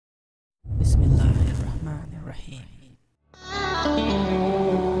Bismillahirrahmanirrahim.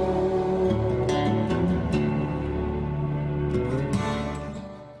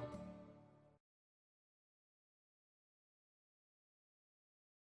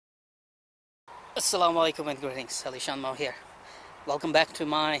 Assalamu alaikum and greetings. AliShanMao here. Welcome back to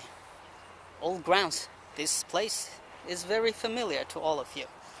my old grounds. This place is very familiar to all of you.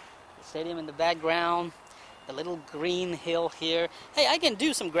 The stadium in the background, the little green hill here. Hey, I can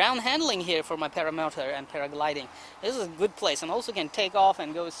do some ground handling here for my paramotor and paragliding. This is a good place, and also can take off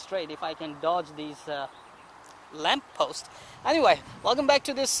and go straight if I can dodge these lamp posts. Anyway, welcome back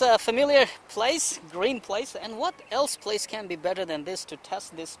to this familiar place, green place. And what else place can be better than this to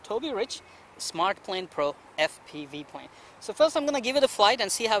test this TobyRich Smart Plane Pro FPV plane? So first I'm going to give it a flight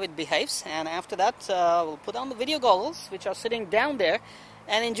and see how it behaves, and after that we'll put on the video goggles which are sitting down there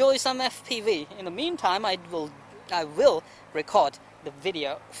and enjoy some FPV. In the meantime, I will record the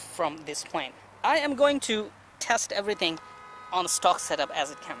video from this plane. I am going to test everything on a stock setup as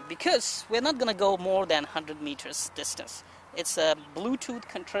it can, because we're not going to go more than 100 meters distance. It's a Bluetooth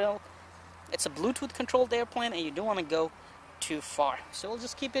control. It's a Bluetooth controlled airplane, and you don't want to go too far. So we'll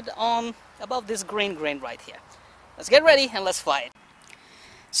just keep it on above this green right here. Let's get ready and let's fly it.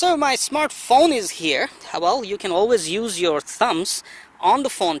 So my smartphone is here. Well, you can always use your thumbs on the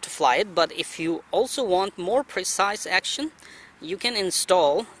phone to fly it, but if you also want more precise action, you can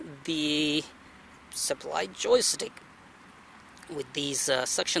install the supplied joystick with these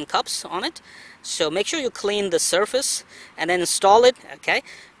suction cups on it. So make sure you clean the surface and then install it. Okay,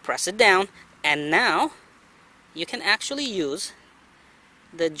 press it down, and now you can actually use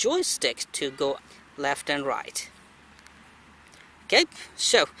the joystick to go left and right. Okay,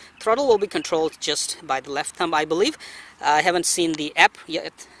 so throttle will be controlled just by the left thumb, I believe. I haven't seen the app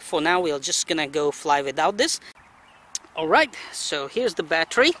yet. For now, we're just gonna go fly without this. Alright, so here's the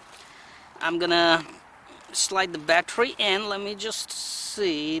battery. I'm gonna slide the battery in. Let me just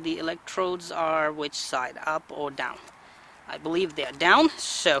see, the electrodes are which side, up or down? I believe they're down.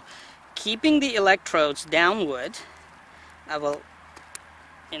 So keeping the electrodes downward, I will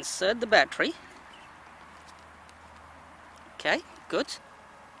insert the battery. Okay, good.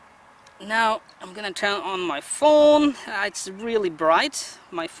 Now I'm gonna turn on my phone. It's really bright.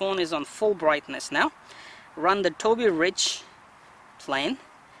 My phone is on full brightness now. Run the TobyRich plane.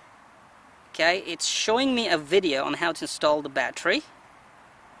 Okay, it's showing me a video on how to install the battery.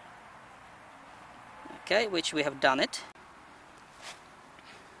 Okay, which we have done it.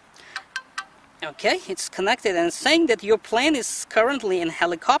 Okay, it's connected and saying that your plane is currently in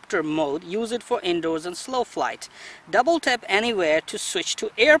helicopter mode. Use it for indoors and slow flight. Double tap anywhere to switch to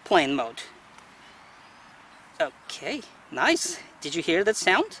airplane mode. Okay, nice. Did you hear that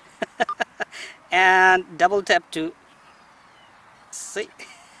sound? And double tap to see.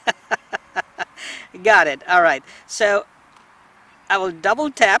 Got it. Alright, so I will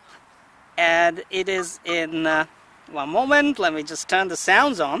double tap, and it is in one moment. Let me just turn the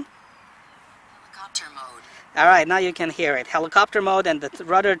sounds on. Alright, now you can hear it. Helicopter mode, and the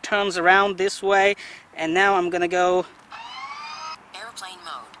rudder turns around this way, and now I'm gonna go airplane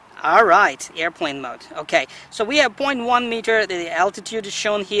mode. Alright, airplane mode. Okay, so we have 0.1 meter, the altitude is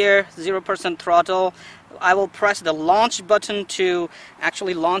shown here, 0% throttle. I will press the launch button to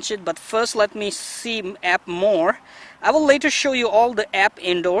actually launch it, but first let me see app more. I will later show you all the app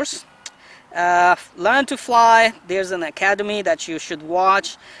indoors. Learn to fly, there's an academy that you should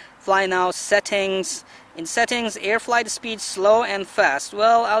watch. Fly now, settings. In settings, air flight speed, slow and fast.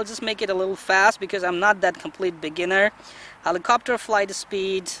 Well, I'll just make it a little fast because I'm not that complete beginner. Helicopter flight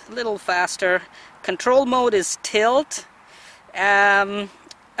speed, a little faster. Control mode is tilt.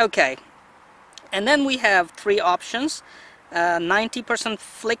 Okay. And then we have three options. 90%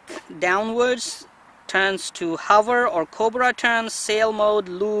 flick downwards turns to hover or cobra turn, sail mode,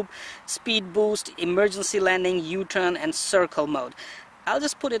 loop, speed boost, emergency landing, U-turn, and circle mode. I'll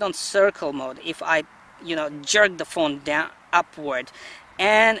just put it on circle mode if I jerk the phone down upward,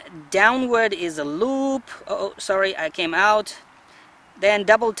 and downward is a loop. Oh, sorry, I came out. Then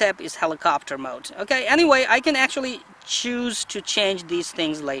double tap is helicopter mode. Okay, anyway, I can actually choose to change these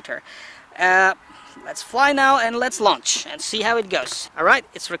things later. Let's fly now and let's launch and see how it goes. Alright,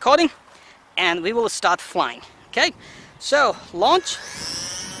 it's recording and we will start flying. Okay, so launch.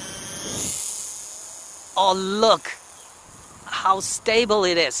 Oh, look how stable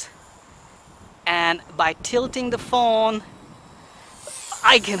it is. And by tilting the phone,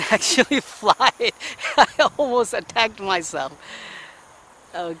 I can actually fly it. I almost attacked myself.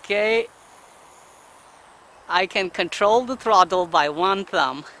 Okay, I can control the throttle by one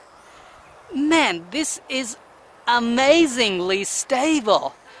thumb. Man, this is amazingly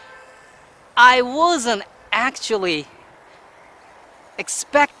stable. I wasn't actually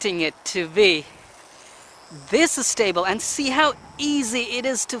expecting it to be this stable, and see how easy it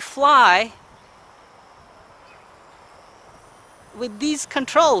is to fly with these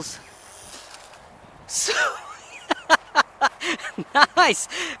controls. So nice,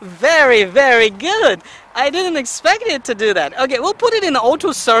 very, very good. I didn't expect it to do that. Okay, we'll put it in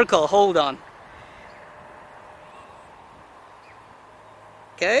auto circle. Hold on.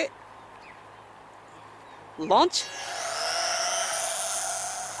 Okay, launch.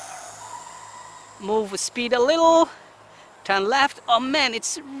 Move speed a little, turn left. Oh man,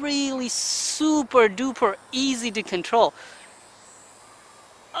 it's really super duper easy to control.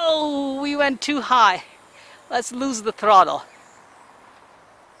 Oh, we went too high. Let's lose the throttle.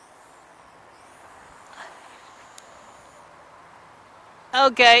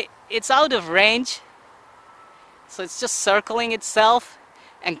 Okay, it's out of range, so it's just circling itself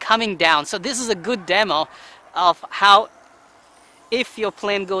and coming down. So this is a good demo of how, if your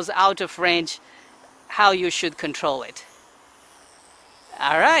plane goes out of range, how you should control it.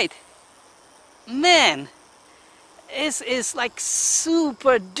 Alright, man, this is like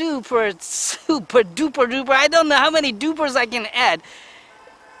super duper duper. I don't know how many dupers I can add.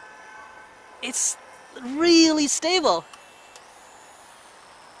 It's really stable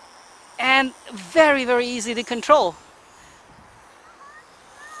and very, very easy to control.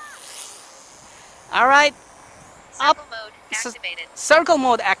 Alright, up. Circle mode activated. Circle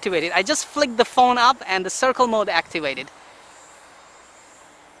mode activated. I just flicked the phone up and the circle mode activated.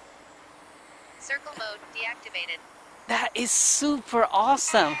 Circle mode deactivated. That is super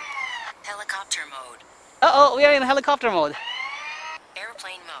awesome. Helicopter mode. Uh-oh, we are in helicopter mode.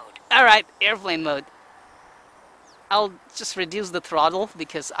 Airplane mode. Alright, airplane mode. I'll just reduce the throttle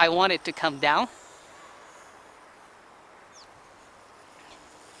because I want it to come down.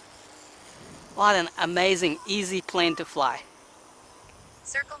 What an amazing, easy plane to fly.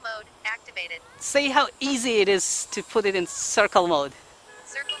 Circle mode activated. See how easy it is to put it in circle mode.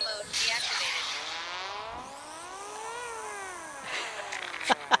 Circle mode deactivated.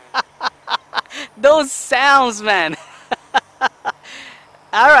 Those sounds, man.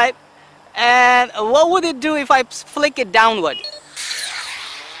 Alright. And what would it do if I flick it downward?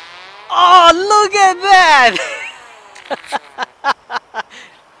 Oh, look at that!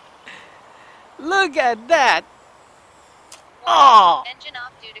 Look at that! Oh! Engine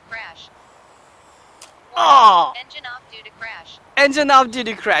off due to crash. Oh! Engine off due to crash. Engine off due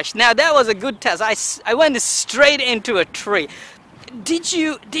to crash. Now that was a good test. I went straight into a tree. Did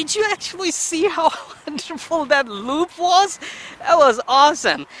you actually see how wonderful that loop was? That was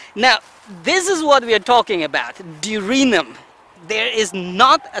awesome. Now this is what we are talking about. Derailment. There is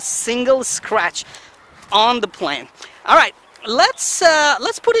not a single scratch on the plane. All right, let's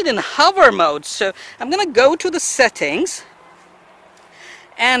put it in hover mode. So I'm gonna go to the settings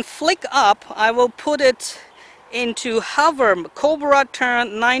and flick up. I will put it into hover, Cobra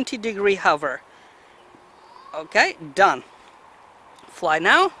turn 90-degree hover. Okay, done. Fly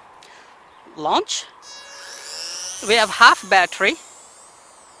now. Launch. We have half battery,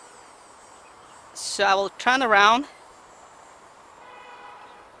 so I will turn around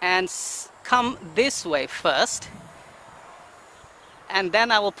and come this way first, and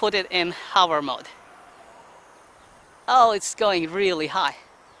then I will put it in hover mode. Oh, it's going really high.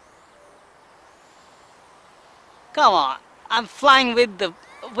 Come on, I'm flying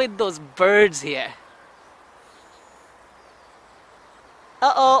with those birds here.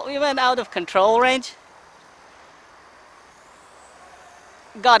 Uh-oh, we went out of control range.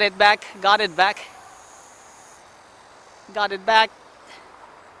 Got it back, got it back. Got it back.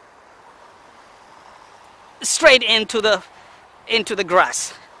 Straight into the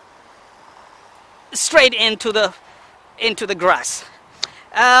grass. Straight into the grass.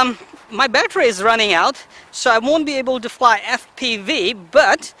 My battery is running out, so I won't be able to fly FPV,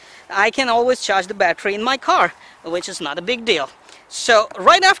 but I can always charge the battery in my car, which is not a big deal. So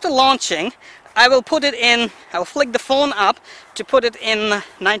right after launching, I will put it in, I'll flick the phone up to put it in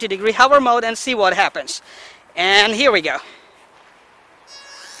 90-degree hover mode and see what happens. And here we go.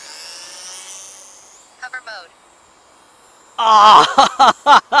 Hover mode. Oh.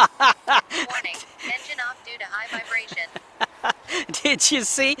 Warning. Engine off due to high vibration. Did you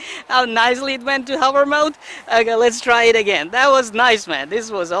see how nicely it went to hover mode? Okay, let's try it again. That was nice, man.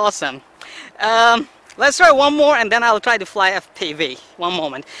 This was awesome. Let's try one more and then I'll try to fly FPV. One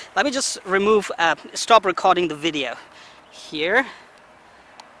moment. Let me just remove, stop recording the video. Here.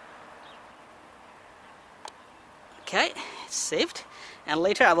 Okay, it's saved. And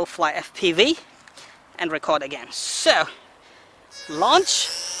later I will fly FPV and record again. So, launch.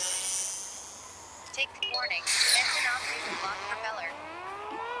 Take warning. Engine off due to blocked propeller.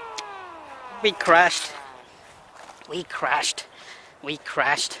 We crashed. We crashed. We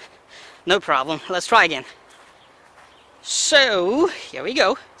crashed. No problem. Let's try again. So, here we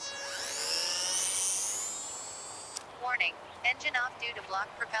go. Warning. Engine off due to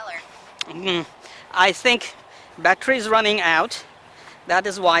blocked propeller. I think battery is running out. That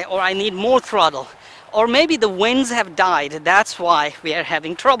is why. Or I need more throttle. Or maybe the winds have died. That's why we are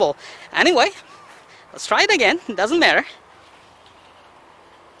having trouble. Anyway, let's try it again. It doesn't matter.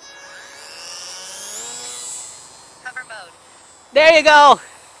 Hover mode. There you go.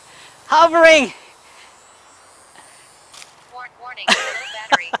 Hovering. Warning. Low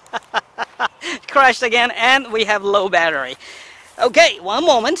battery. Crashed again, and we have low battery. Okay, one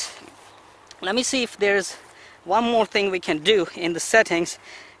moment. Let me see if there's one more thing we can do in the settings,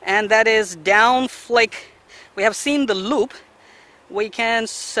 and that is down flick. We have seen the loop. We can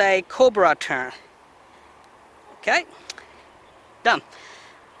say Cobra turn. Okay, done.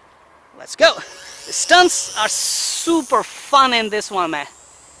 Let's go. The stunts are super fun in this one, man.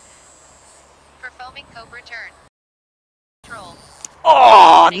 Performing Cobra turn. Control.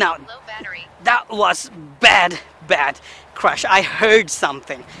 Oh, Warning, now low battery. that was bad crash. I heard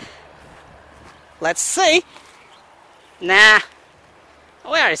something. Let's see. Nah,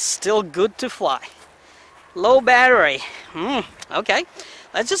 we are still good to fly. Low battery. Okay,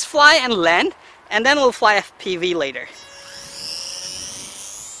 let's just fly and land, and then we'll fly FPV later.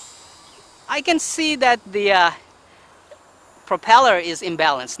 I can see that the propeller is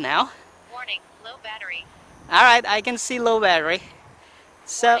imbalanced now. Warning. Low battery. Alright, I can see low battery.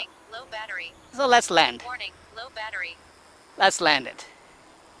 So, Warning. Low battery. so let's land. Warning. Low battery. Let's land it.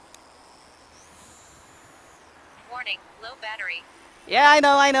 Warning. Low battery. Yeah,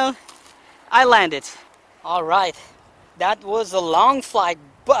 I know. I landed. Alright, that was a long flight,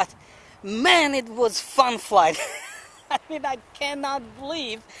 but man, it was fun flight. I mean, I cannot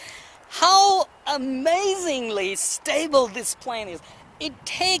believe how amazingly stable this plane is. It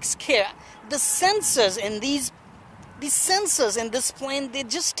takes care. The sensors in these sensors in this plane, they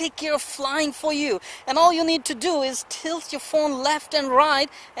just take care of flying for you. And all you need to do is tilt your phone left and right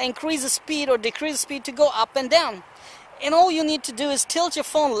and increase the speed or decrease the speed to go up and down. And all you need to do is tilt your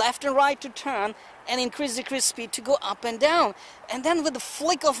phone left and right to turn and decrease speed to go up and down. And then with the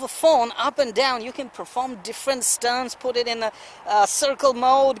flick of the phone up and down, you can perform different stunts, put it in a circle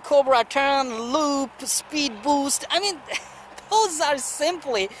mode, Cobra turn, loop, speed boost. I mean, those are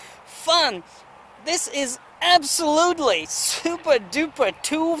simply fun. This is absolutely super duper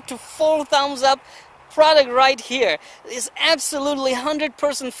 2 to 4 thumbs up product right here. Is absolutely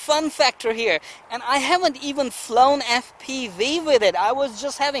 100% fun factor here, and I haven't even flown FPV with it. I was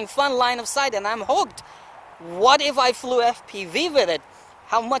just having fun line of sight and I'm hooked. What if I flew FPV with it?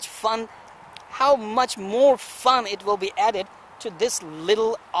 How much fun, how much more fun it will be added to this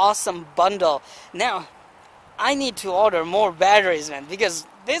little awesome bundle. Now I need to order more batteries, man, because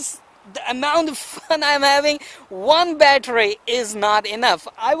the amount of fun I'm having, one battery is not enough.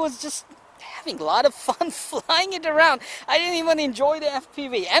 I was just having a lot of fun flying it around. I didn't even enjoy the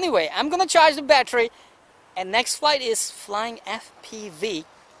FPV. Anyway, I'm gonna charge the battery, and next flight is flying FPV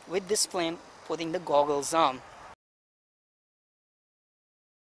with this plane, putting the goggles on.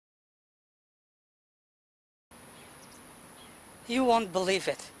 You won't believe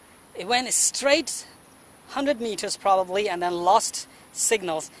it. It went straight 100 meters probably, and then lost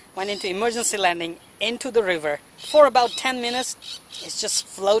signals, went into emergency landing into the river. For about 10 minutes, it's just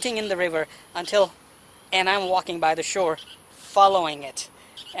floating in the river and I'm walking by the shore following it.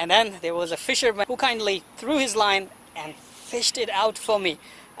 And then there was a fisherman who kindly threw his line and fished it out for me.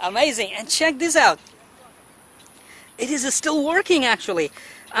 Amazing. And check this out. It is still working actually.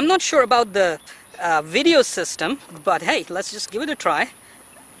 I'm not sure about the video system, but hey, let's just give it a try.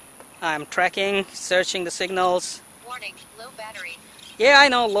 I'm tracking, searching the signals. Warning, low battery. Yeah, I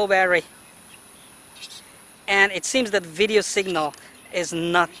know, low battery. And it seems that video signal is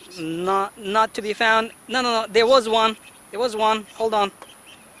not to be found. No, there was one. Hold on.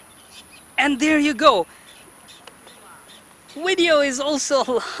 And there you go. Video is also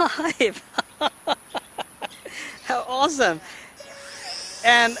alive. How awesome.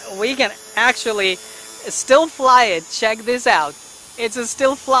 And we can actually still fly it. Check this out. It's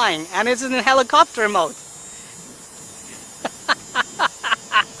still flying, and it's in helicopter mode.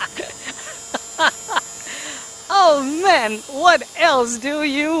 Oh man, what else do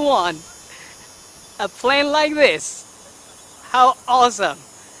you want? A plane like this. How awesome.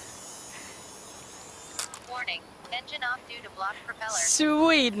 Warning, engine off due to blocked propeller.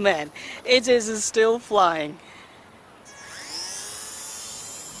 Sweet man, it is still flying.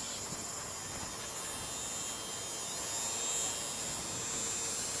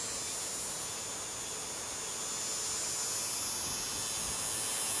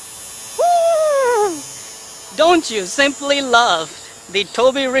 Don't you simply love the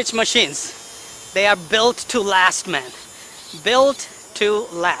TobyRich machines? They are built to last, man. Built to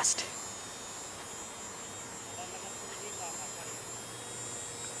last.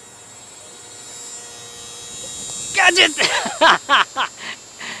 Gadget!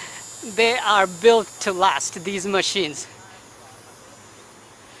 They are built to last, these machines.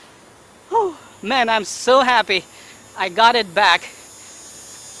 Oh, man, I'm so happy I got it back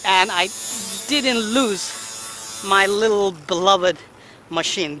and I didn't lose my little beloved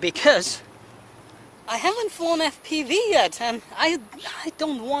machine, because I haven't flown FPV yet and I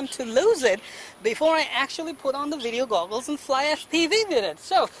don't want to lose it before I actually put on the video goggles and fly FPV with it.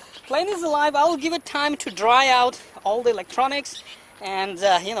 So, plane is alive. I will give it time to dry out all the electronics and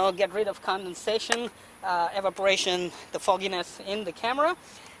you know, get rid of condensation, evaporation, the fogginess in the camera,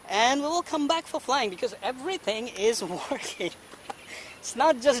 and we will come back for flying because everything is working. It's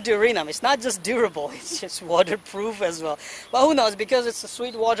not just Durinum, it's not just durable, it's just waterproof as well. But who knows, because it's a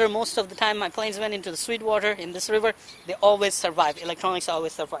sweet water, most of the time my planes went into the sweet water in this river, they always survive, electronics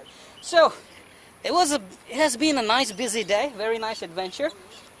always survive. So, it has been a nice busy day, very nice adventure,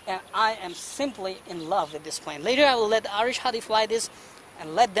 and I am simply in love with this plane. Later I will let Arish Hadi fly this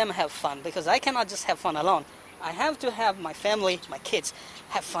and let them have fun, because I cannot just have fun alone. I have to have my family, my kids,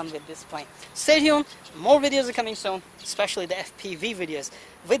 have fun with this plane. Stay tuned, more videos are coming soon, especially the FPV videos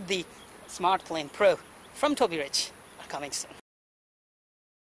with the Smart Plane Pro from TobyRich are coming soon.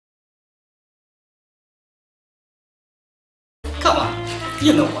 Come on,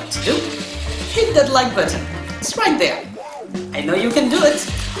 you know what to do. Hit that like button, it's right there. I know you can do it.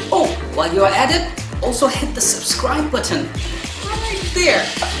 Oh, while you're at it, also hit the subscribe button right there.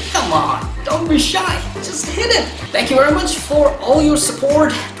 Come on, don't be shy, just hit it. Thank you very much for all your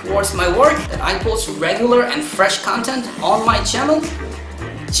support towards my work, that I post regular and fresh content on my channel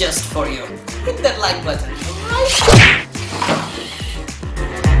just for you. Hit that like button right there.